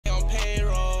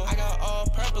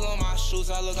shoes,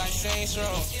 I look like Saints Row.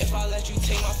 If I let you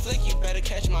take my flick, you better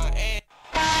catch my aim.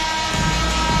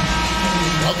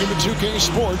 Welcome to 2K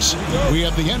Sports. We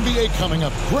have the NBA coming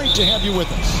up. Great to have you with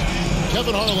us.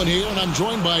 Kevin Harlan here, and I'm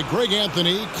joined by Greg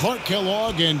Anthony, Clark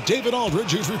Kellogg, and David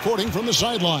Aldridge, who's reporting from the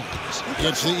sidelines.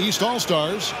 It's the East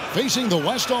All-Stars facing the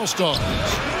West All-Stars.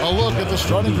 A look at the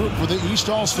starting group for the East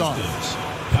All-Stars.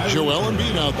 Joel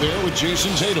Embiid out there with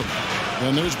Jason Tatum.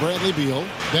 Then there's Bradley Beal.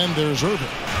 Then there's Irving.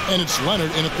 And it's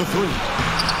Leonard in at the 3.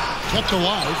 Kept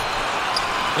alive.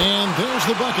 And there's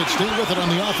the bucket. Staying with it on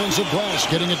the offensive glass,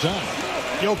 getting it done.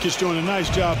 Jokic doing a nice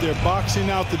job there, boxing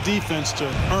out the defense to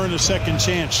earn a second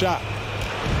chance shot.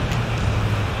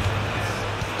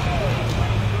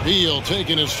 Beal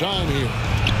taking his time here.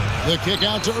 The kick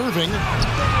out to Irving.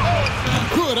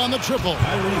 Good on the triple.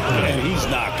 And he's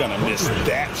not going to miss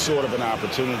that sort of an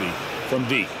opportunity from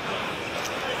deep.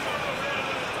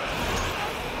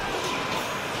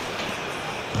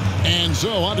 And so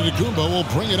Antetokounmpo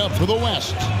will bring it up for the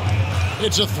West.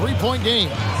 It's a three-point game.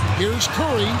 Here's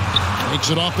Curry. Makes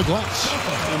it off the glass.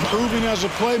 Improving as a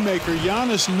playmaker,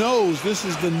 Giannis knows this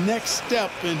is the next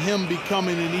step in him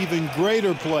becoming an even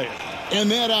greater player. And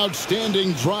that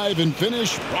outstanding drive and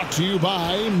finish brought to you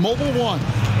by Mobile One.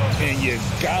 And you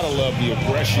gotta love the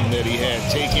aggression that he had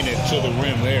taking it to the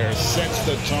rim there. Sets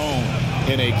the tone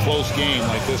in a close game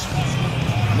like this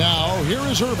one. Now, here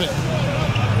is Irving.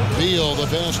 Beal, the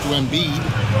pass to Embiid.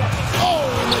 Oh,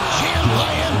 and the jam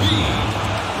by Embiid.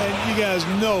 And you guys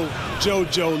know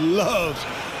JoJo loves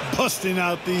busting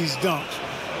out these dunks.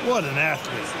 What an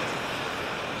athlete.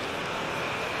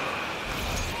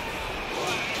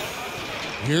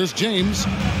 Here's James.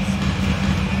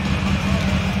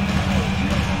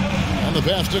 And the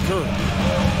pass to Curry.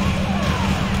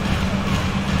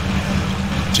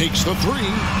 Takes the 3.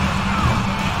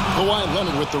 Kawhi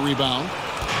Leonard with the rebound.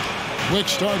 Quick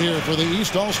start here for the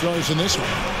East All-Stars in this one.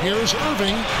 Here's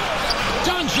Irving.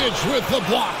 Doncic with the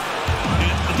block.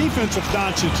 The defense of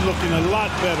Doncic looking a lot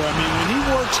better. I mean, when he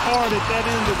works hard at that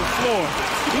end of the floor,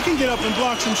 he can get up and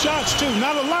block some shots too.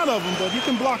 Not a lot of them, but he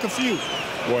can block a few.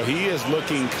 Well, he is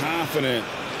looking confident.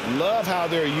 Love how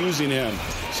they're using him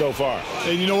so far.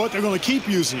 And you know what? They're going to keep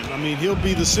using him. I mean, he'll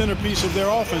be the centerpiece of their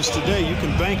offense today. You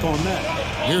can bank on that.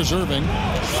 Here's Irving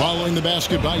following the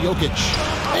basket by Jokic.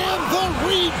 And the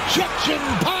rejection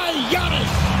by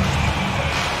Giannis.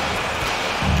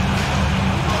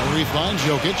 He finds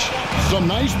Jokic. Some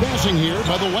nice passing here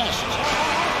by the West.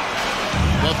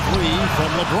 The 3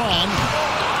 from LeBron.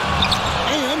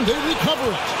 And they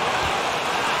recover it.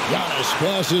 Giannis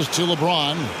passes to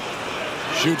LeBron.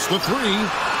 Shoots the 3.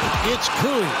 It's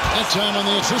Curry. That time on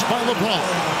the assist by LeBron.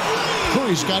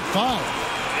 Curry's got 5.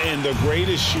 And the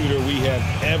greatest shooter we have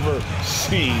ever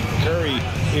seen. Curry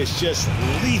is just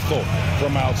lethal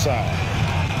from outside.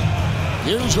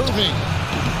 Here's Irving.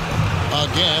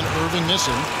 Again, Irving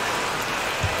missing.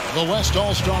 The West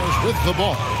All-Stars with the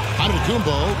ball.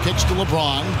 Antetokounmpo kicks to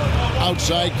LeBron.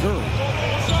 Outside Curry.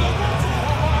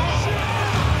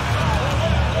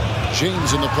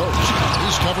 James in the post.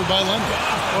 He's covered by Leonard.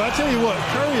 Well, I tell you what,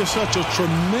 Curry is such a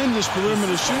tremendous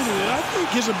perimeter shooter that I think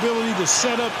his ability to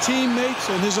set up teammates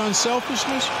and his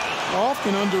unselfishness are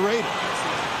often underrated.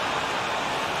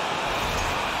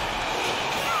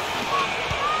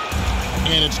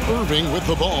 And it's Irving with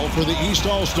the ball for the East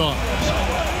All-Stars.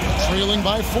 Trailing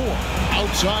by 4.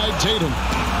 Outside Tatum.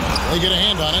 They get a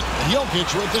hand on it.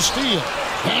 Jokic with the steal.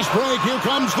 Pass break. Here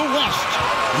comes the West.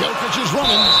 Jokic is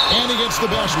running, and he gets the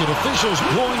basket. Officials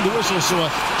blowing the whistle, so a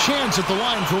chance at the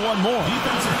line for one more.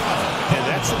 And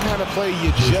that's the kind of play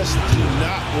you just do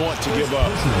not want to give up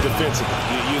defensively.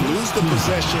 You lose the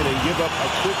possession and give up a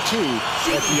quick 2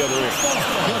 at the other end.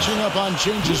 Catching up on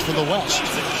changes for the West.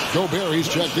 Gobert, he's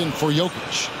checked in for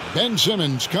Jokic. Ben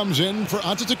Simmons comes in for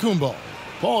Antetokounmpo.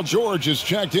 Paul George is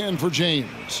checked in for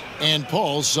James. And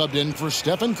Paul subbed in for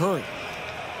Stephen Curry.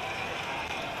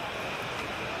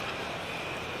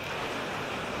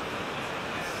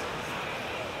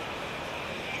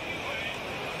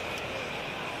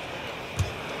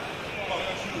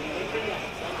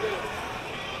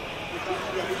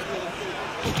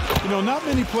 You know, not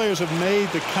many players have made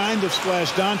the kind of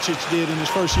splash Doncic did in his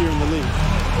first year in the league.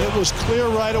 It was clear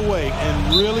right away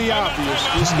and really obvious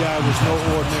this guy was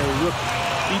no ordinary rookie.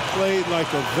 He played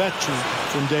like a veteran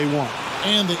from day one.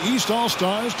 And the East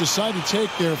All-Stars decide to take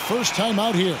their first time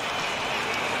out here.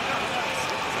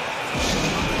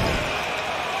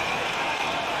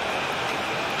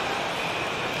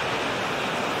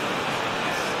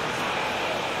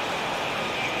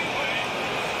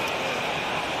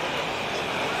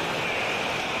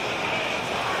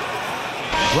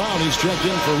 Brown, he's checked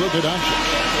in for Luka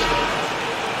Doncic.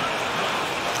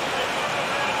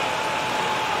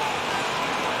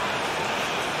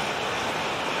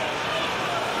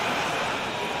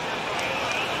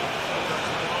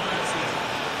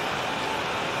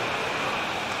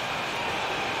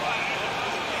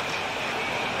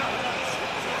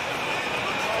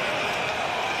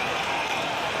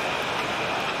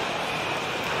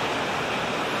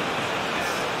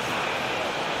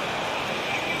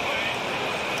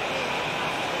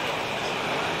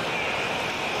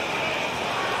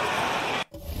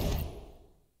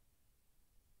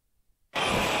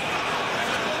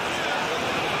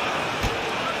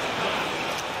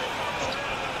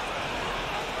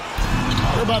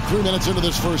 about 3 minutes into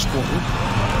this first quarter.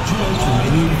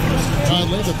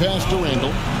 Conley, the pass to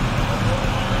Randall.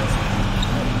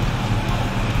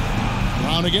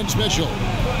 Brown against Mitchell.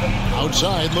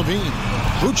 Outside, Levine.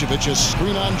 Vucevic, a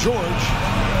screen on George.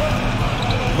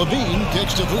 Levine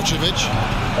kicks to Vucevic.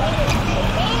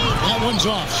 That one's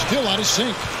off. Still out of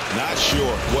sync. Not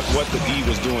sure what the D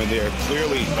was doing there.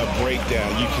 Clearly a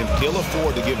breakdown. You can ill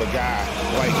afford to give a guy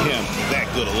like him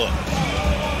that good a look.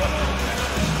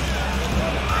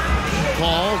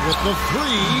 Ball with the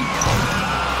three.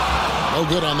 No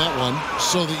good on that one.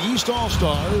 So the East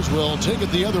All-Stars will take it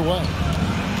the other way.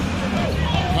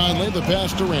 Conley, the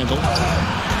pass to Randall.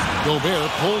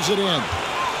 Gobert pulls it in.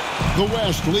 The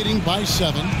West leading by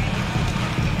 7.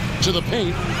 To the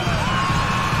paint.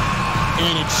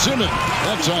 And it's Simmons.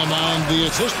 That time on the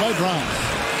assist by Brown.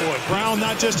 Boy, Brown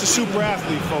not just a super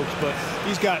athlete, folks, but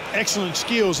he's got excellent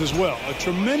skills as well. A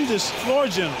tremendous floor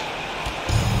general.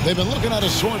 They've been looking out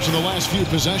of sorts in the last few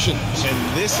possessions.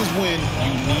 And this is when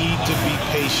you need to be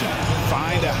patient.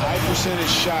 Find a high percentage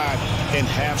shot and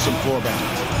have some floor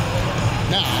balance.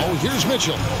 Now, here's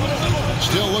Mitchell.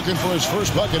 Still looking for his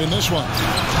first bucket in this one.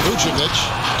 Vucevic,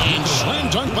 and slam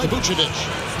dunk by Vucevic.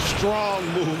 Strong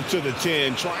move to the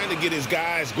 10, trying to get his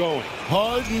guys going.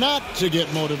 Hard not to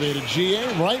get motivated, GA,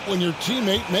 right when your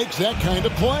teammate makes that kind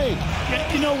of play.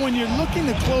 Yeah, you know, when you're looking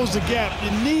to close the gap,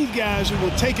 you need guys who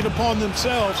will take it upon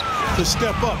themselves to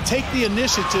step up, take the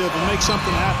initiative, and make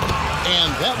something happen.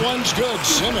 And that one's good,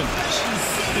 Simmons.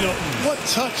 You know, what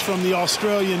touch from the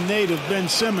Australian native, Ben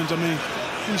Simmons. I mean,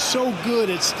 he's so good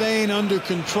at staying under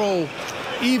control,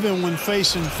 even when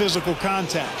facing physical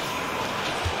contact.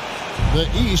 The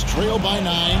East trail by 9.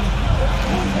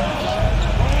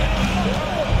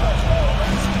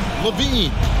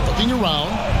 Levine looking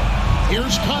around.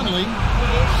 Here's Conley.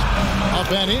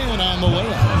 Up and in on the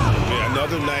layup. Yeah,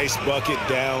 another nice bucket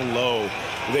down low.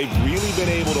 They've really been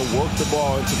able to work the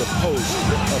ball into the post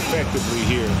effectively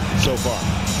here so far.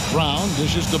 Brown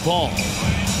dishes the ball.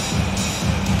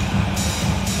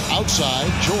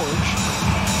 Outside, George.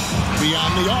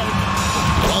 Beyond the arc.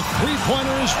 A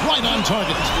three-pointer is right on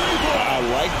target. I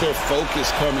like their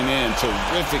focus coming in.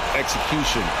 Terrific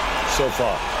execution so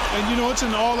far. And, you know, it's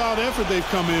an all-out effort they've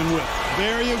come in with.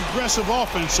 Very aggressive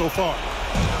offense so far.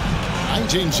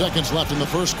 19 seconds left in the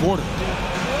first quarter.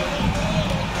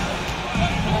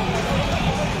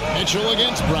 Mitchell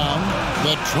against Brown.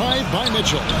 The drive by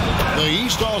Mitchell. The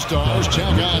East All-Stars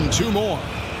tack on 2 more.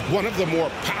 One of the more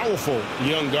powerful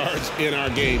young guards in our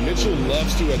game. Mitchell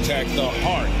loves to attack the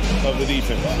heart of the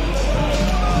defense.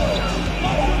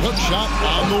 Hook shot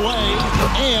on the way.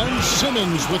 And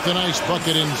Simmons with the nice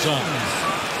bucket inside.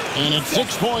 And it's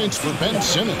 6 points for Ben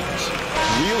Simmons.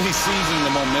 Really seizing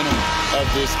the momentum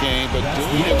of this game, but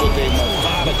doing it with a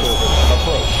methodical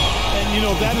approach. And, you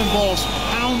know, that involves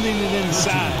pounding it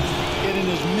inside. Getting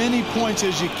as many points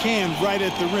as you can right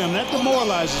at the rim. That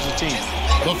demoralizes the team.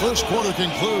 The first quarter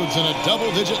concludes in a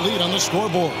double-digit lead on the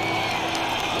scoreboard.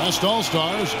 West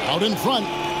All-Stars out in front,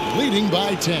 leading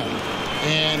by 10.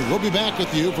 And we'll be back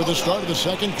with you for the start of the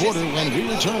second quarter when we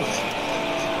return.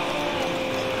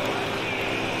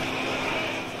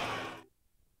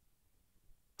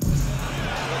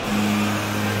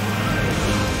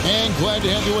 And glad to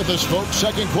have you with us, folks.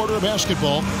 Second quarter of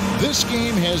basketball. This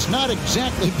game has not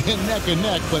exactly been neck and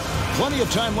neck, but plenty of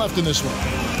time left in this one.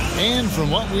 And from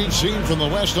what we've seen from the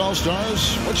West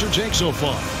All-Stars, what's your take so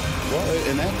far? Well,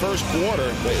 in that first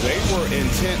quarter, they were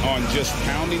intent on just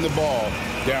pounding the ball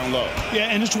down low. Yeah,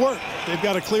 and it's worked. They've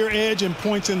got a clear edge and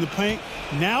points in the paint.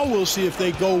 Now we'll see if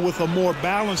they go with a more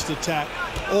balanced attack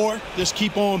or just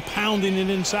keep on pounding it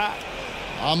inside.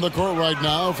 On the court right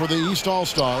now for the East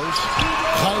All-Stars,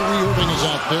 Kyrie Irving is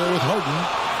out there with Harden.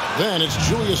 Then it's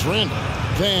Julius Randle.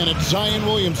 Then it's Zion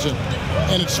Williamson.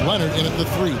 And it's Leonard in at the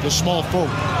 3, the small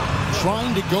forward.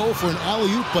 Trying to go for an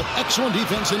alley-oop, but excellent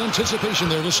defense and anticipation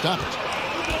there to stop it.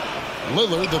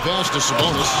 Lillard, the pass to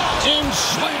Sabonis. And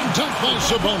slam dunk by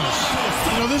Sabonis.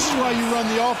 You know, this is why you run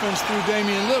the offense through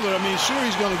Damian Lillard. I mean, sure,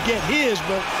 he's going to get his,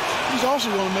 but he's also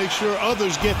going to make sure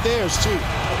others get theirs, too.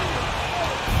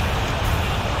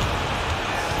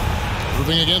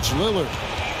 Moving against Lillard.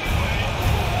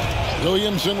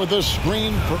 Williamson with a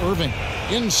screen for Irving.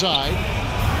 Inside.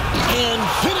 And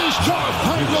finished off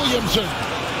by Williamson.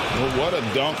 Well, what a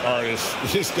dunk artist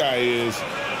this guy is.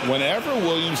 Whenever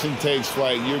Williamson takes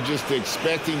flight, you're just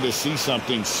expecting to see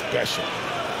something special.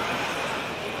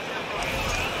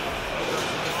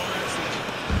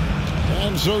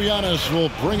 And so Giannis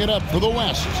will bring it up for the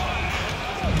West.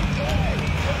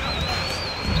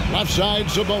 Left side,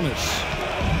 Sabonis.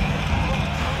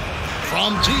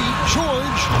 From deep,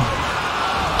 George.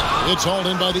 It's hauled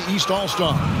in by the East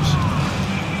All-Stars.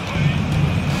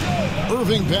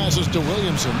 Irving passes to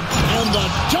Williamson, and the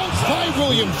dunk by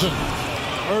Williamson.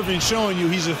 Irving showing you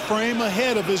he's a frame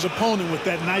ahead of his opponent with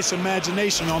that nice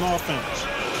imagination on offense.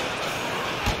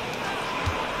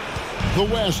 The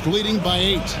West leading by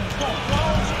 8.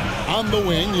 On the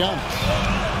wing, Giannis.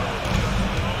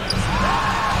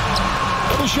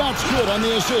 The shot's good on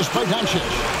the assist by Doncic.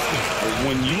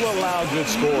 When you allow good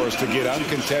scorers to get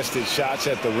uncontested shots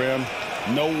at the rim,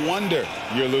 no wonder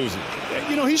you're losing.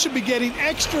 You know, he should be getting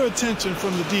extra attention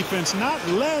from the defense, not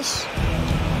less.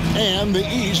 And the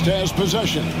East has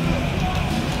possession.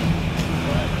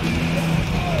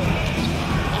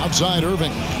 Outside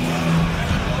Irving.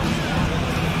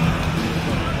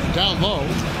 Down low.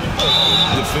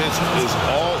 Defense is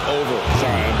all over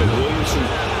Zion, but Williamson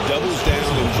doubles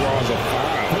down and draws a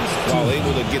foul while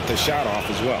able to get the shot off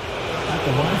as well.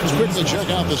 Let's quickly check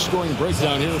out the scoring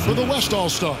breakdown here for the West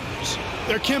All-Stars.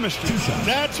 Their chemistry.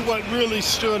 That's what really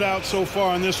stood out so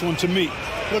far in this one to me.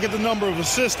 Look at the number of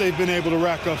assists they've been able to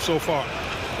rack up so far.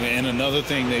 And another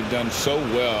thing they've done so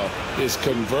well is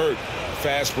convert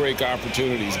fast break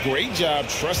opportunities. Great job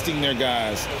trusting their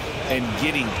guys and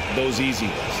getting those easy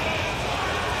ones.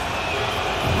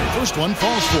 First one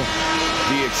falls for him.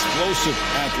 The explosive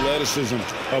athleticism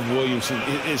of Williamson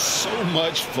is so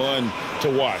much fun to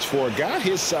watch. For a guy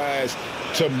his size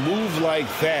to move like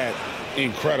that,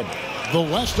 incredible. The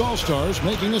West All-Stars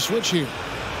making a switch here.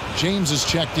 James is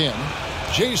checked in.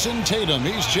 Jason Tatum,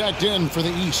 he's checked in for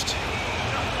the East.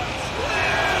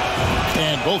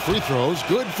 And both free throws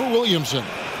good for Williamson.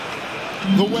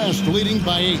 The West leading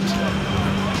by 8.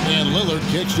 And Lillard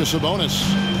kicks to Sabonis.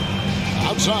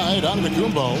 Outside,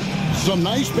 Antetokounmpo. Some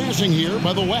nice passing here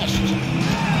by the West.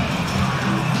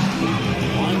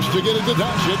 Wants to get it to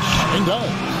Doncic, and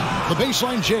does. The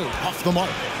baseline J off the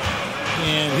mark.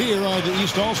 And here are the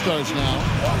East All-Stars now.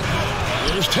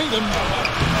 Here's Tatum.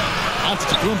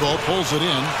 Antetokounmpo pulls it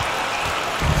in.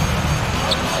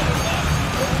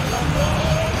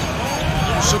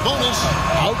 Sabonis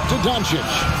out to Doncic.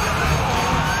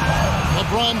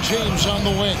 LeBron James on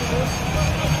the wing.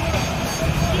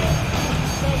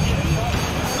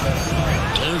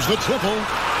 There's the triple.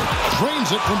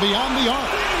 Drains it from beyond the arc.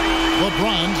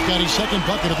 LeBron's got his second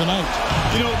bucket of the night.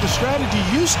 You know, the strategy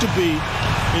used to be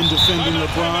in defending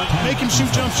LeBron, make him shoot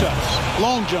jump shots,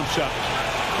 long jump shots.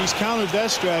 He's countered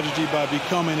that strategy by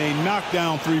becoming a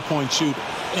knockdown three-point shooter.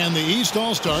 And the East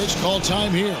All-Stars call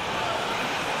time here.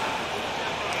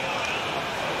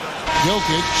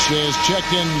 Jokic is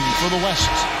checked in for the West.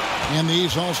 And the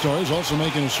East All-Stars also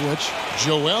making a switch.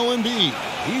 Joel Embiid,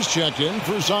 he's checked in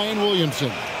for Zion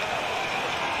Williamson.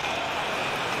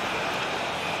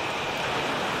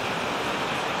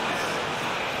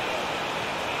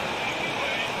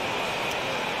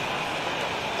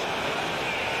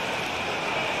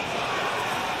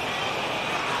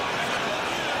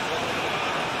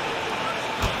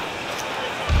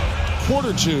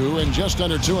 Quarter 2 and just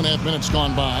under 2.5 minutes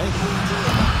gone by.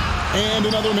 And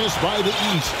another miss by the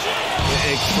East.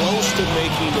 Close to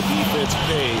making the defense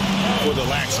pay for the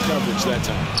lax coverage that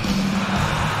time.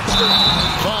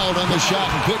 Fouled on the shot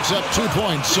and picks up 2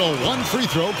 points. So one free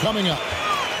throw coming up.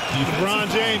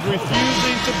 LeBron James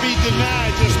refusing to be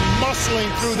denied, just muscling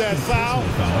through that foul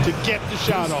to get the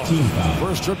shot off.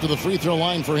 First trip to the free throw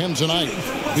line for him tonight.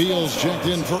 Beal's checked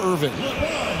in for Irving.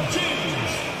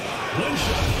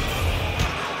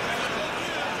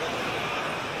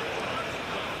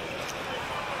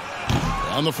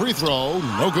 On the free throw,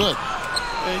 no good.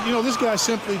 And, you know, this guy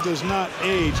simply does not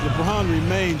age. LeBron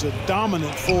remains a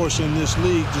dominant force in this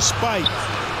league despite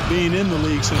being in the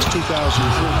league since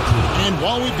 2003. And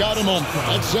while we've got a moment,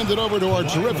 let's send it over to our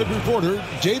terrific reporter,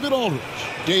 David Aldridge.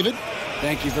 David?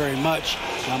 Thank you very much.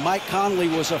 Now, Mike Conley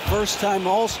was a first-time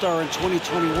All-Star in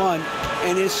 2021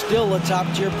 and is still a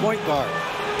top-tier point guard.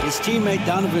 His teammate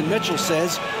Donovan Mitchell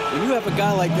says, when you have a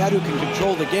guy like that who can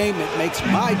control the game, it makes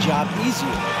my job easier.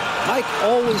 Mike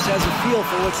always has a feel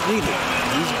for what's needed.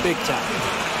 He's big time.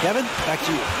 Kevin, back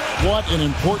to you. What an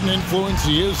important influence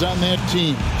he is on that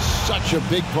team. Such a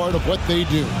big part of what they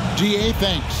do. DA,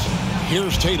 thanks.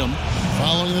 Here's Tatum,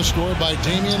 following the score by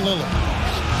Damian Lillard.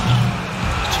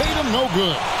 Tatum, no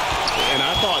good. And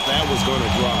I thought that was going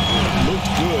to drop. It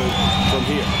looked good from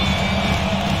here.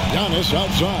 Giannis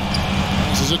outside.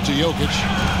 Passes it to Jokic.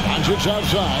 Doncic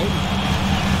outside.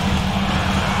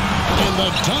 And the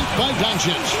dunk by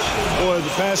Doncic. Boy, the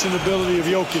passing ability of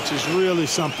Jokic is really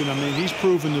something. I mean, he's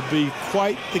proven to be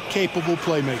quite the capable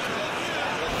playmaker.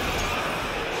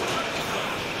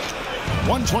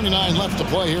 1:29 left to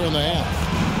play here in the half.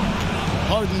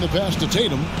 Harden the pass to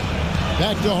Tatum.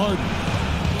 Back to Harden.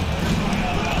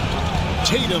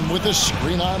 Tatum with the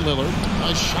screen on Lillard.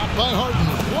 A shot by Harden.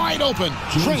 Wide open.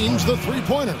 Drains the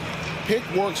three-pointer. Pick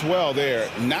works well there.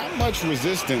 Not much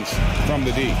resistance from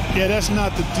the D. Yeah, that's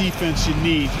not the defense you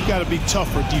need. You got to be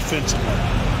tougher defensively.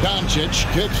 Doncic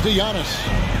kicks to Giannis.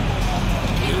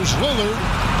 Here's Lillard.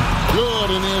 Good,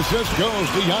 and the assist goes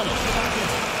to Giannis.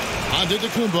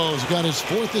 Antetokounmpo's got his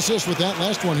 4th assist with that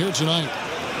last one here tonight.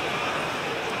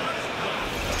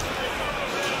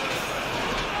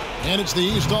 And it's the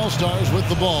East All-Stars with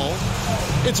the ball.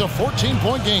 It's a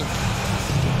 14-point game.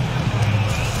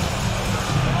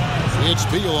 It's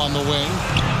Beal on the wing.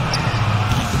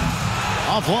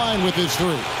 Offline with his 3.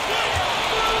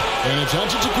 And it's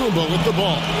Antetokounmpo with the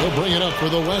ball. He'll bring it up for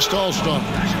the West All-Stars.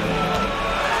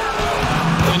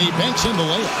 And he banks in the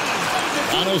layup.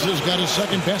 Giannis has got his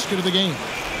 2nd basket of the game.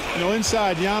 You know,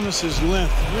 inside, Giannis's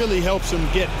length really helps him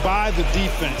get by the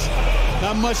defense.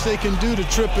 Not much they can do to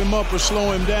trip him up or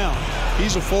slow him down.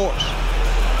 He's a force.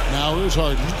 Now here's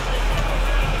Harden.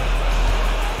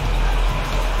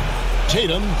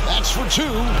 Tatum, that's for 2.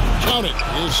 Count it.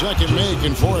 His 2nd make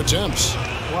in 4 attempts.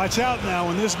 Watch out now.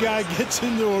 When this guy gets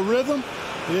into a rhythm,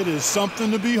 it is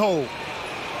something to behold.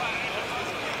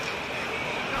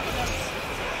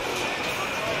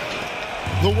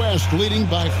 The West leading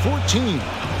by 14.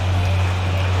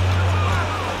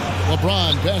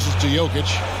 LeBron passes to Jokic.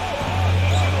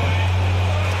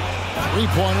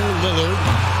 Three-pointer, Lillard.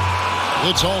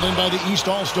 It's hauled in by the East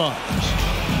All-Stars.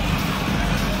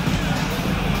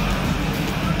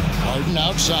 Harden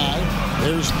outside.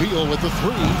 There's Beal with the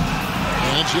 3.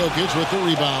 And it's Jokic with the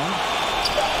rebound.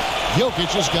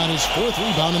 Jokic has got his 4th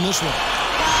rebound in this one.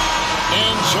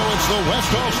 And so it's the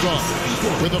West All-Stars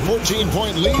with a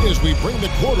 14-point lead as we bring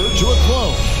the quarter to a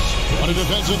close. On a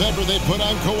defensive effort they put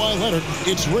on Kawhi Leonard.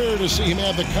 It's rare to see him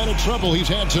have the kind of trouble he's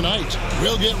had tonight.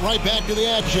 We'll get right back to the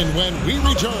action when we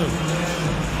return.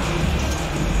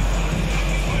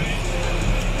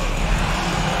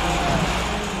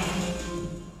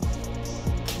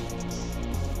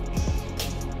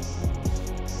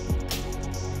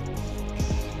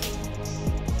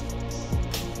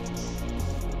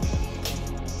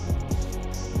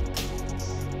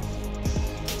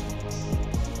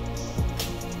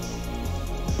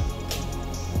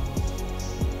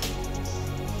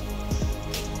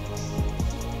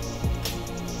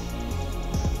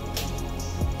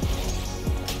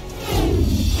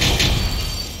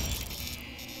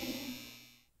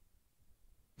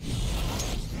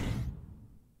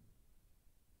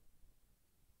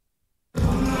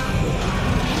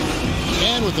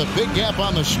 With a big gap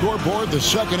on the scoreboard, the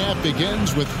second half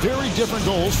begins with very different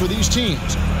goals for these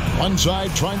teams. One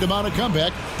side trying to mount a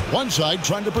comeback, one side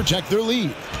trying to protect their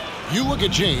lead. You look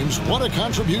at James, what a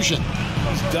contribution.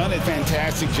 He's done a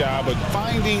fantastic job of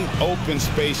finding open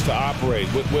space to operate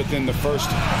within the first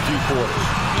few quarters.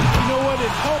 You know what?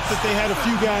 It helped that they had a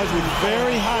few guys with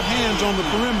very hot hands on the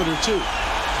perimeter, too.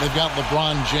 They've got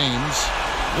LeBron James,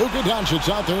 Luka Doncic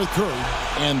out there with Curry,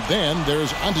 and then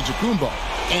there's Antetokounmpo.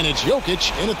 And it's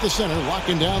Jokic in at the center,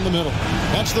 locking down the middle.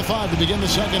 That's the 5 to begin the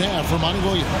second half for Monty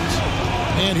Williams.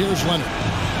 And here's Leonard.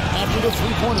 After the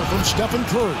three-pointer from Stephen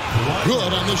Curry.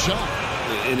 Good on the shot.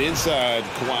 And inside,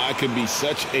 Kawhi can be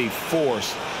such a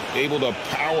force, able to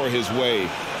power his way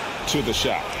to the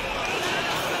shot.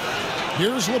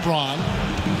 Here's LeBron.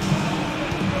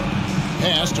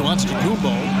 Pass to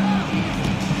Antetokounmpo.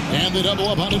 And they double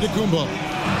up on Antetokounmpo.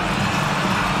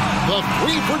 The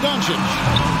 3 for Doncic.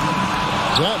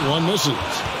 That one misses.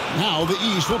 Now the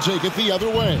East will take it the other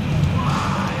way.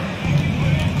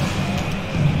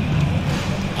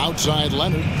 Outside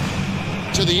Leonard.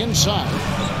 To the inside.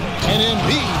 And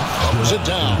Embiid throws it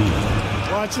down.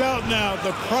 Watch out now.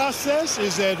 The process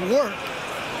is at work.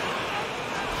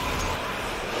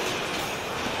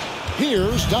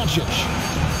 Here's Doncic.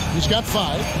 He's got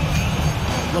 5.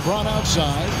 LeBron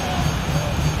outside.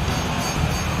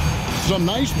 Some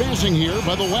nice passing here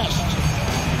by the West.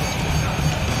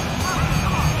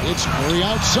 It's Curry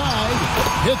outside.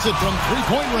 Hits it from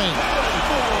three-point range.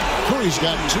 Curry's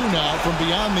got 2 now from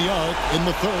beyond the arc in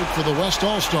the 3rd for the West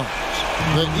All-Stars.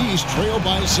 The East trail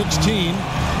by 16.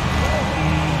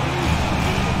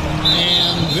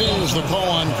 And there's the call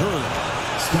on Curry.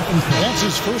 That's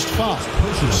his first foul.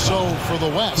 So for the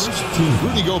West,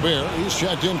 Rudy Gobert, he's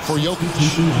checked in for Jokic.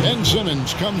 Ben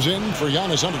Simmons comes in for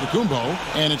Giannis Antetokounmpo,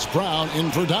 and it's Brown in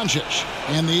for Doncic.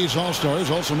 And these All-Stars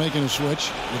also making a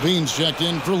switch. Levine's checked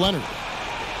in for Leonard.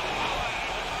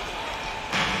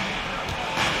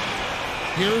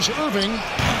 Here's Irving,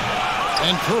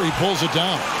 and Curry pulls it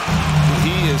down.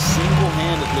 He is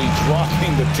single-handedly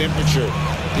dropping the temperature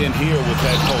in here with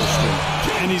that cold streak.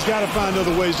 And he's got to find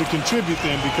other ways to contribute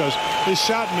then, because his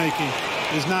shot making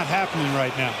is not happening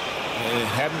right now.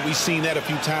 Haven't we seen that a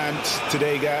few times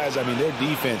today, guys? I mean, their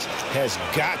defense has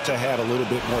got to have a little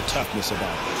bit more toughness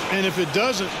about it. And if it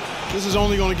doesn't, this is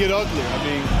only going to get uglier. I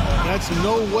mean, that's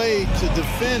no way to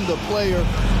defend a player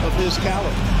of his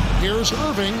caliber. Here's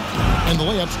Irving, and the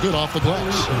layup's good off the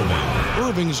glass.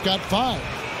 Irving's got 5.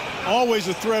 Always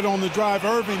a threat on the drive.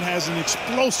 Irving has an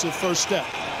explosive first step.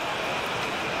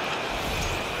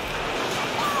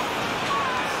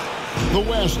 The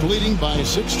West leading by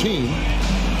 16.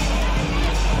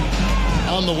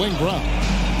 On the wing run.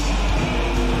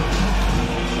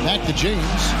 Back to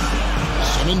James.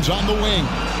 Simmons on the wing.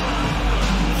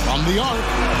 From the arc.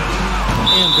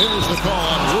 And there's the call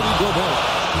on Rudy Gobert.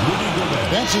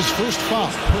 That's his first foul.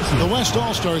 The West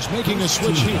All-Stars making a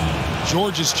switch here.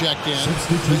 George is checked in.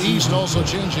 The East also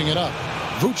changing it up.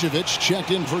 Vucevic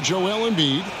checked in for Joel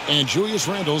Embiid. And Julius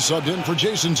Randle subbed in for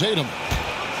Jason Tatum.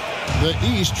 The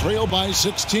East trail by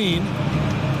 16.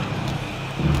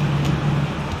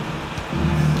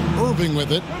 Irving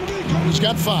with it. He's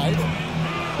got 5.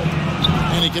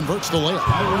 And he converts the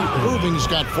layup. Irving's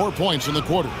got 4 points in the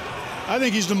quarter. I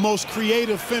think he's the most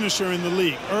creative finisher in the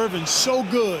league. Irving's so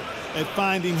good at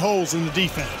finding holes in the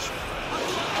defense.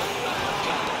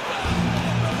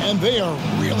 And they are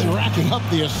really racking up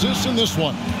the assists in this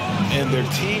one. And their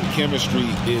team chemistry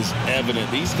is evident.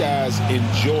 These guys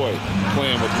enjoy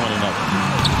playing with one another.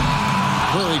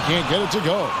 Curry can't get it to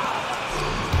go.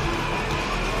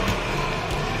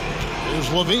 Here's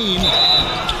Levine.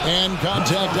 And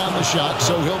contact on the shot,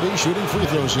 so he'll be shooting free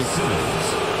throws here.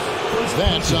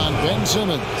 That's on Ben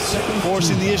Simmons.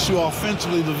 Forcing the issue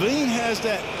offensively. Levine has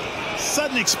that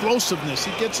sudden explosiveness.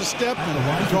 He gets a step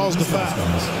and draws the foul.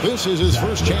 This is his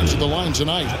first chance at the line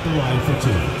tonight. At the line for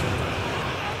 2.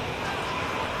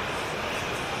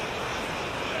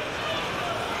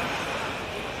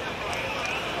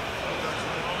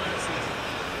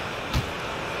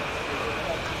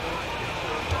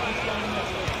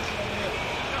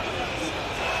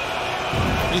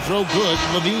 He throw good,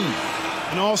 Levine.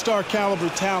 An all-star caliber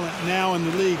talent now in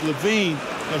the league. Levine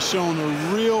has shown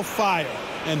a real fire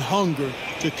and hunger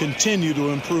to continue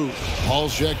to improve.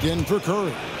 Paul's checked in for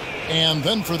Curry. And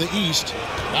then for the East,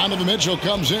 Donovan Mitchell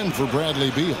comes in for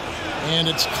Bradley Beal. And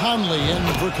it's Conley in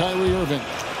for Kyrie Irving.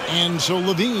 And so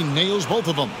Levine nails both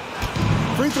of them.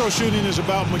 Free throw shooting is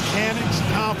about mechanics,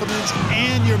 confidence,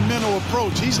 and your mental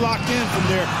approach. He's locked in from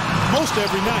there most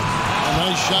every night. A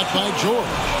nice shot by George.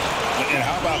 And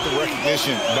how about the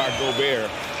recognition by Gobert?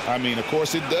 I mean, of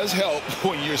course, it does help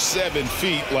when you're 7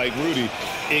 feet like Rudy.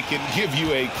 It can give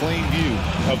you a clean view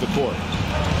of the court.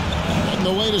 And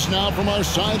the latest now from our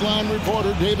sideline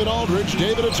reporter, David Aldridge.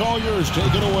 David, it's all yours.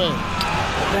 Take it away.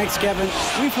 Thanks, Kevin.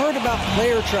 We've heard about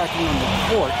player tracking on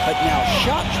the court, but now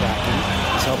shot tracking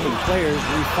is helping players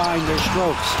refine their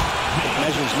strokes. It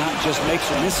measures not just makes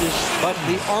or misses, but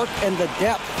the arc and the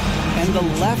depth and the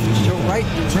left to right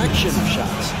direction of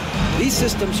shots. These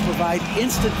systems provide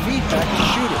instant feedback to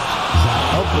shooters,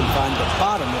 help them find the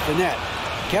bottom of the net.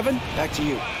 Kevin, back to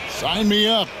you. Sign me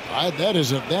up. That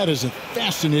is a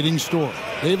fascinating story.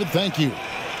 David, thank you.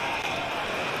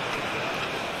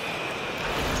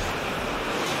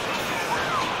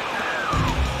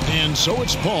 And so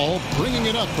it's Paul bringing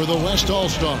it up for the West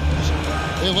All-Stars.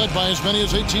 They led by as many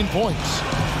as 18 points.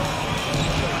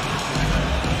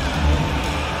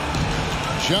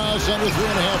 Just under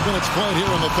 3.5 minutes played here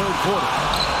in the third quarter.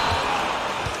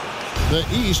 The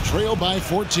East trail by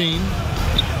 14.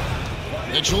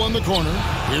 Mitchell in the corner.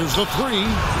 Here's the 3.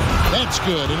 That's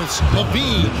good, and it's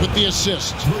Levine with the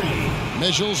assist.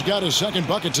 Mitchell's got his second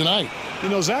bucket tonight. You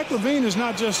know, Zach LaVine is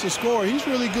not just a scorer. He's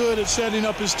really good at setting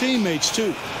up his teammates,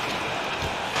 too.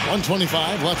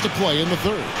 1:25 left to play in the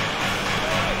third.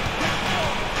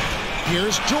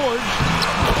 Here's George.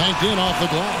 Banked in off the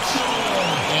glass.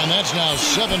 And that's now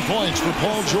 7 points for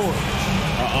Paul George.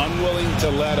 Unwilling to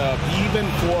let up even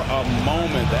for a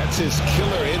moment. That's his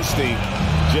killer instinct,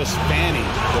 just fanning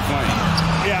the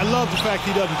flame. Yeah, I love the fact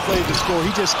he doesn't play the score.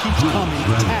 He just keeps coming,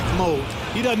 attack mode.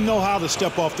 He doesn't know how to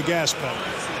step off the gas pedal.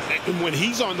 And when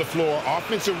he's on the floor,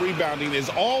 offensive rebounding is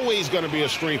always going to be a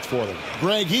strength for them.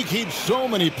 Greg, he keeps so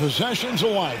many possessions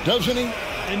alive, doesn't he?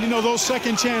 And, you know, those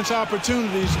second-chance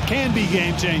opportunities can be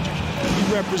game changers.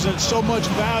 He represents so much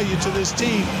value to this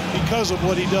team because of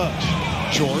what he does.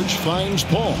 George finds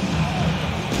Paul.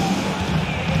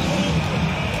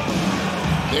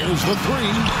 There's the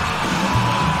 3.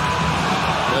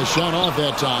 A shot off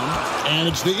that time. And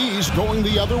it's the East going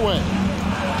the other way.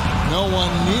 No one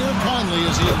near Conley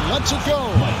as he lets it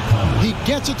go. He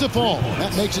gets it to fall.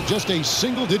 That makes it just a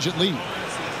single-digit lead.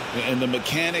 And the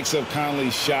mechanics of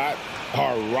Conley's shot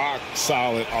are rock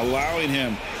solid, allowing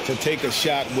him to take a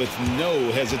shot with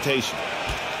no hesitation.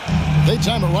 They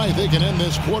time it right. They can end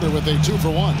this quarter with a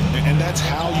 2-for-1. And that's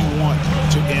how you want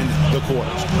to end the quarter.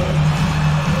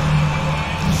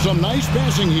 Some nice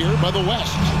passing here by the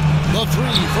West. The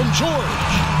three from George.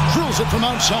 Drills it from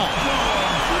outside.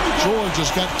 George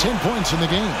has got 10 points in the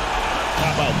game.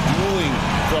 How about dueling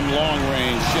from long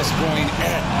range, just going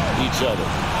at each other?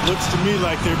 Looks to me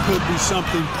like there could be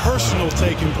something personal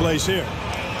taking place here.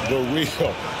 The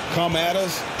real. Come at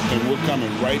us, and we're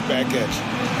coming right back at you.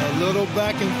 A little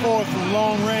back and forth from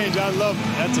long range. I love it.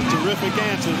 That's a terrific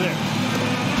answer there.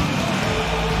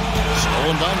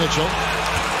 Stolen by Mitchell.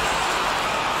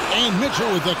 And Mitchell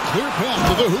with a clear path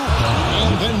to the hoop.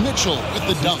 And then Mitchell with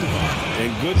the dunk.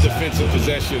 And good defensive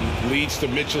possession leads to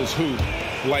Mitchell's hoop.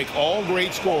 Like all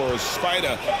great scorers,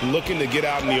 Spida looking to get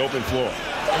out in the open floor.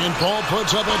 And Paul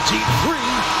puts up a deep three.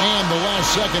 And the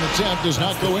last second attempt does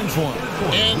not go in for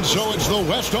him. And so it's the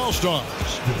West All-Stars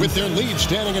with their lead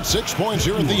standing at 6 points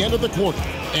here at the end of the quarter.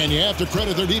 And you have to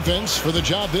credit their defense for the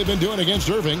job they've been doing against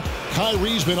Irving.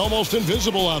 Kyrie's been almost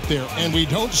invisible out there, and we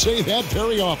don't say that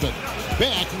very often.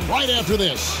 Back right after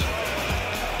this.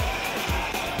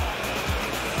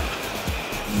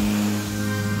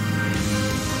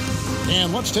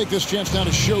 And let's take this chance now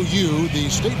to show you the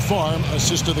State Farm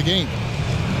assist of the game.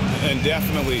 And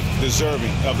definitely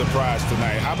deserving of the prize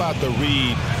tonight. How about the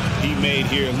read he made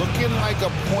here? Looking like a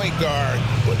point guard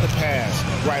with the pass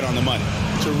right on the money.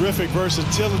 Terrific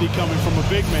versatility coming from a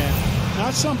big man.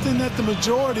 Not something that the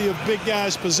majority of big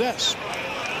guys possess.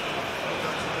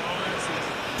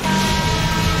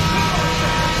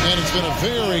 And it's been a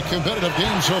very competitive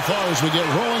game so far as we get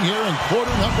rolling here in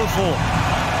quarter number 4.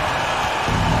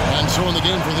 And so in the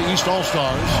game for the East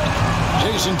All-Stars,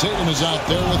 Jason Tatum is out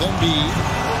there with Embiid.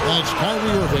 That's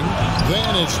Kyrie Irving.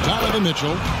 Then it's Donovan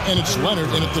Mitchell. And it's Leonard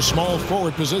in at the small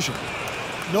forward position.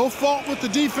 No fault with the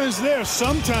defense there.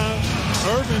 Sometimes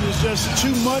Irving is just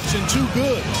too much and too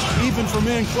good, even for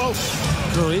men close.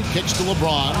 Curry kicks to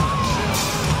LeBron.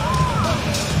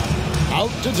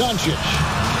 Out to Doncic.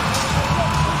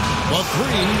 A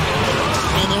three.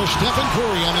 And there's Stephen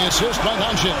Curry on the assist by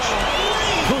Doncic.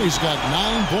 Curry's got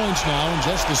 9 points now in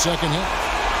just the second half.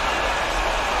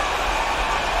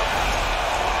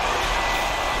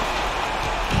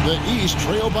 The East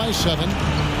trail by 7.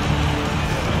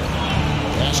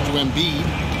 Pass to Embiid.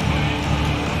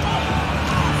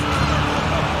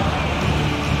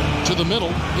 To the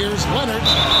middle. Here's Leonard.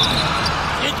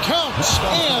 It counts.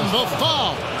 And the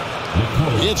foul.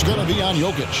 It's going to be on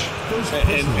Jokic.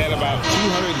 And at about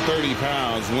 230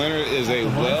 pounds, Leonard is a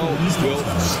well-built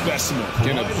specimen.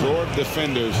 Can absorb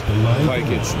defenders like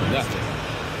it's nothing.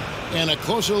 And a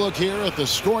closer look here at the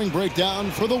scoring breakdown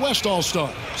for the West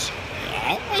All-Stars.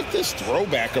 I like this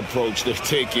throwback approach they're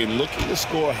taking, looking to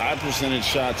score high percentage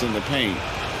shots in the paint.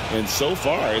 And so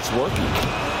far, it's working.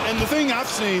 And the thing I've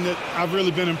seen that I've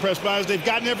really been impressed by is they've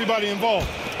gotten everybody involved.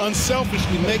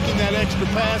 Unselfishly making that extra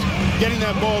pass, getting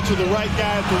that ball to the right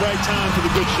guy at the right time for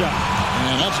the good shot.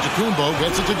 And that's Kumbo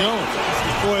gets it to go.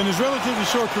 Boy, in his relatively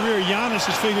short career, Giannis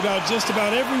has figured out just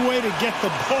about every way to get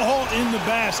the ball in the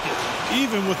basket,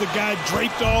 even with the guy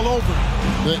draped all over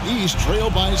him. The East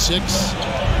trail by 6.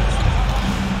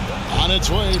 On its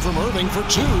way from Irving for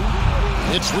 2.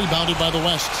 It's rebounded by the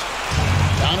West.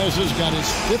 Giannis has got his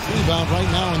 5th rebound right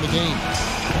now in the game.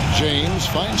 James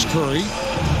finds Curry.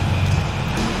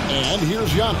 And here's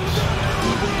Giannis.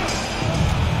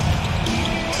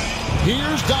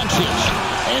 Here's Doncic.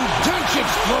 And Doncic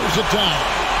throws it down.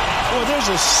 Well, there's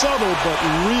a subtle but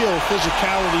real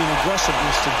physicality and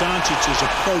aggressiveness to Doncic's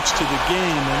approach to the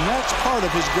game, and that's part of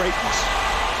his greatness.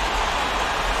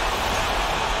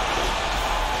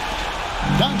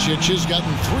 Doncic has gotten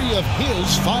 3 of his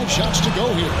 5 shots to go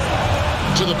here.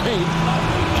 To the paint.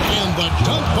 And the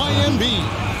dunk by Embiid.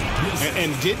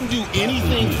 And didn't do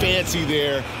anything fancy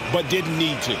there, but didn't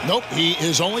need to. Nope,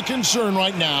 his only concern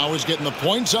right now is getting the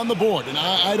points on the board. And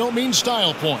I don't mean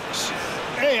style points.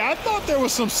 Hey, I thought there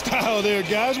was some style there,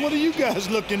 guys. What are you guys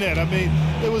looking at? I mean,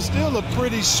 it was still a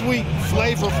pretty sweet,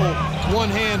 flavorful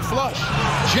one-hand flush.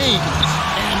 James,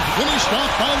 and finished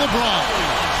off by LeBron.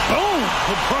 Boom!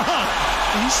 LeBron.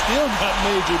 He's still got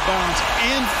major bounce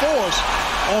and force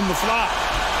on the fly.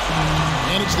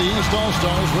 And it's the East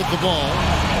All-Stars with the ball,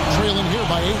 trailing here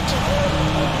by 8.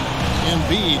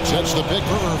 Embiid sets the pick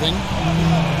for Irving.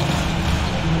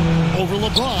 Over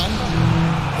LeBron.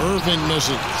 Irving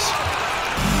misses.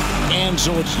 And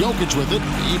so it's Jokic with it.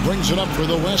 He brings it up for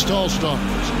the West All-Stars.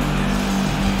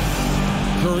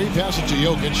 Curry passes to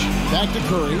Jokic. Back to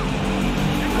Curry.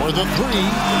 For the three.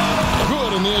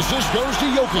 Good, and the assist goes to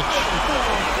Jokic.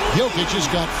 Jokic has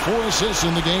got 4 assists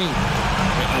in the game.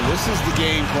 And this is the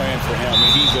game plan for him,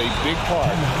 and he's a big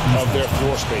part of their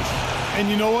floor space. And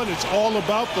you know what? It's all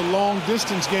about the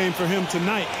long-distance game for him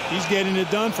tonight. He's getting it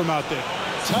done from out there.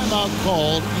 Timeout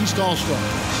called, East All-Stars.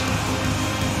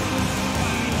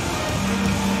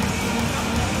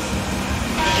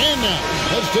 And now,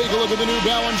 let's take a look at the New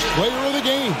Balance player of the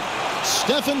game,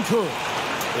 Stephen Curry.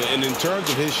 And in terms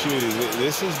of his shooting,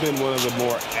 this has been one of the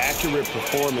more accurate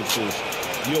performances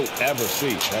you'll ever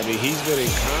see. I mean, he's been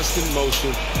in constant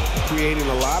motion, creating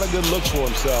a lot of good looks for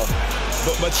himself.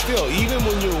 But still, even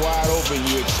when you're wide open,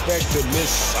 you expect to miss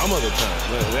some of the time.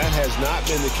 That has not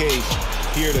been the case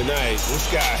here tonight. This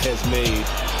guy has made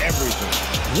everything.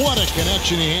 What a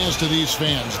connection he has to these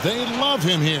fans. They love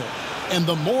him here. And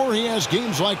the more he has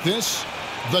games like this,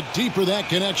 the deeper that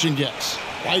connection gets.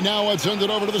 Right now, let's send it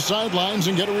over to the sidelines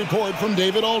and get a report from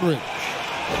David Aldridge.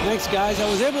 Thanks, guys. I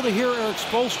was able to hear Eric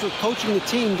Spoelstra coaching the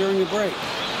team during the break.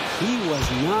 He was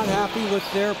not happy with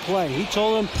their play. He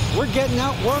told them, we're getting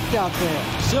outworked out there.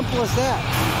 Simple as that.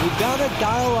 We've got to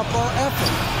dial up our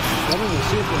effort. Better to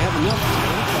see if we have enough.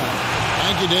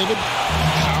 Thank you, David.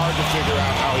 Hard to figure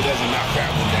out how he doesn't knock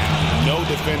that one down. No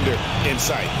defender in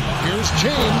sight. Here's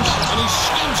James, and he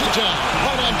slams it down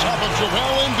right on top of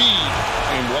Joel Embiid.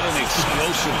 And what an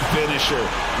explosive finisher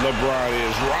LeBron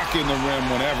is, rocking the rim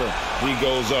whenever he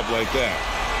goes up like that.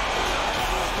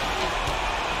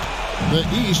 The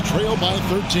East trail by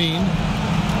 13.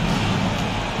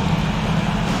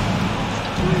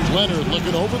 Leonard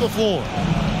looking over the floor.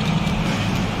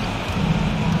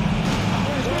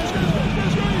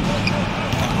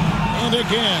 And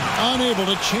again, unable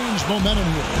to change momentum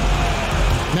here.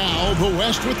 Now the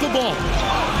West with the ball.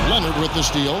 Leonard with the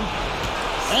steal.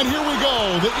 And here we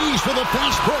go. The East with a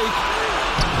fast break.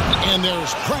 And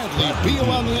there's Bradley Beal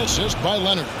on the assist by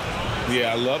Leonard.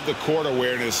 Yeah, I love the court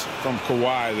awareness from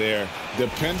Kawhi there.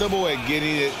 Dependable at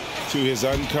getting it to his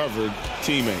uncovered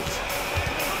teammates.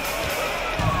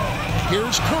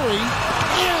 Here's Curry.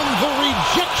 And the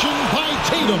rejection by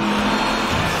Tatum.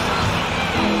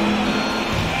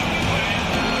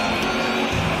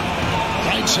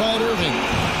 Right side Irving.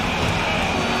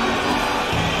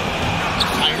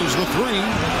 Fires the three.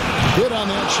 Good on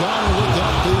that shot, and with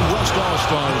that, the West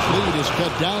All-Stars lead is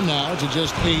cut down now to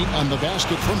just 8 on the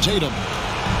basket from Tatum.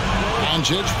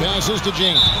 Doncic passes to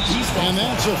James, and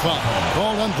that's a foul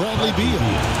called on Bradley Beal.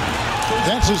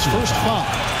 That's his first foul.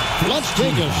 Let's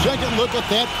take a second look at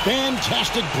that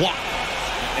fantastic block.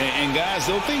 And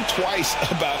guys, they'll think twice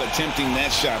about attempting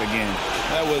that shot again.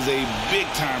 That was a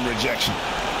big-time rejection.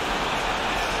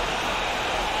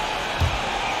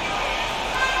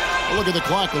 Look at the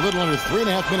clock, a little under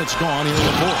 3.5 minutes gone here in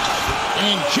the fourth.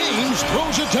 And James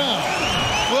throws it down.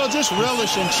 Well, just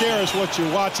relish and cherish what you're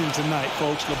watching tonight,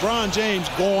 folks. LeBron James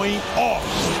going off.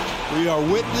 We are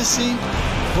witnessing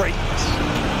greatness.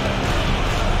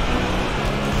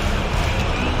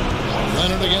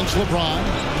 Leonard against LeBron.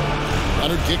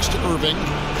 Leonard kicks to Irving.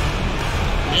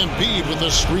 Embiid with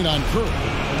the screen on Curry.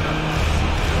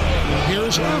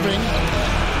 Here's Irving.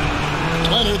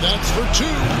 Leonard, that's for 2.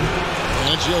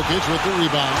 That's Jokic with the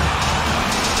rebound.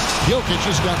 Jokic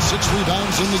has got 6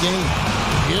 rebounds in the game.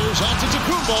 Here's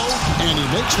Antetokounmpo, and he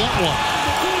makes that one.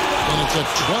 And it's a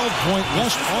 12-point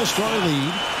West All-Star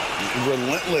lead.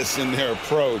 Relentless in their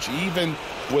approach, even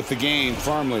with the game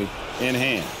firmly in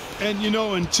hand. And, you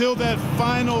know, until that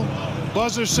final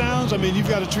buzzer sounds, I mean, you've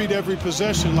got to treat every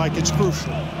possession like it's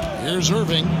crucial. Here's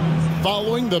Irving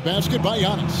following the basket by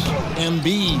Giannis.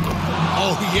 Embiid.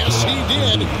 Oh, yes, he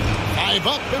did. 5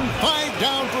 up and 5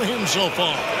 down for him so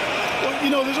far. Well, you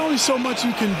know, there's only so much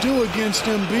you can do against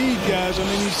Embiid, guys. I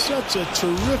mean, he's such a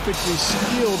terrifically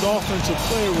skilled offensive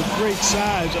player with great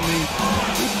size. I mean,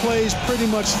 he plays pretty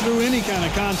much through any kind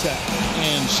of contact.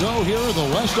 And so here are the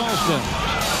West All-Stars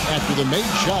after the made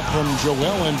shot from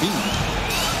Joel Embiid.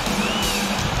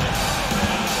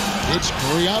 It's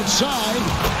Curry outside,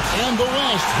 and the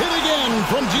West hit again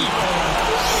from deep.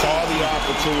 Saw the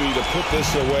opportunity to put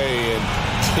this away and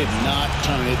did not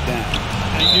turn it down.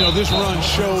 And, you know, this run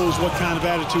shows what kind of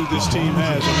attitude this team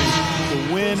has. I mean,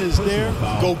 the win is there.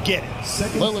 Go get it.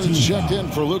 Lillard's checked in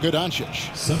for Luka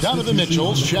Doncic. Donovan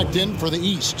Mitchell's checked in for the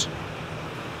East.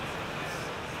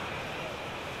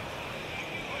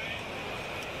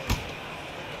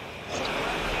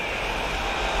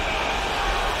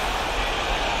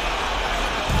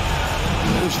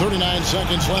 There's 39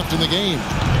 seconds left in the game.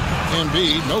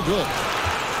 Embiid, no good.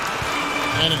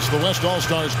 And it's the West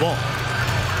All-Stars ball.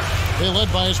 They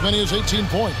led by as many as 18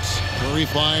 points. Curry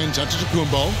finds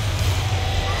Antetokounmpo.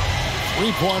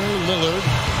 Three-pointer, Lillard.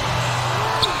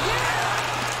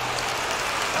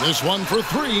 This one for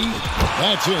three.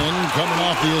 That's in, coming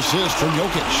off the assist from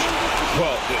Jokic.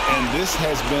 Well, and this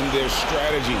has been their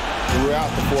strategy throughout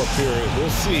the fourth period.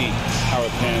 We'll see how it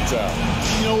pans out.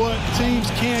 You know what? Teams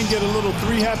can get a little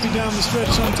three-happy down the stretch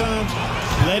sometimes,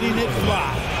 letting it fly.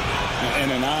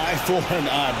 And an eye for an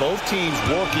eye. Both teams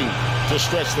working to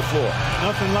stretch the floor.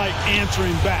 Nothing like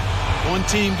answering back. One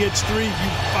team gets three, you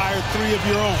fire three of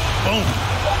your own. Boom.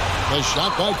 The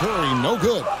shot by Curry, no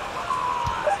good.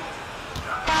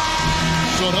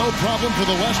 So no problem for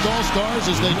the West All-Stars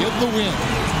as they get the win.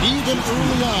 Even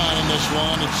early on in this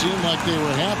one, it seemed like they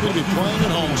were happy to be playing at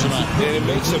home tonight. And it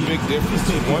makes a big difference.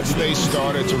 Once they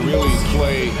started to really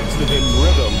play in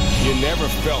rhythm, you never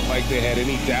felt like they had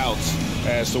any doubts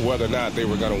as to whether or not they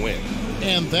were going to win.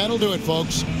 And that'll do it,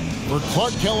 folks. For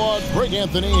Clark Kellogg, Greg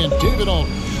Anthony, and David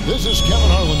Aldridge, this is Kevin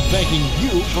Harlan thanking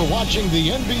you for watching the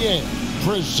NBA,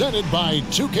 presented by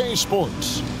 2K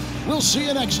Sports. We'll see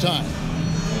you next time.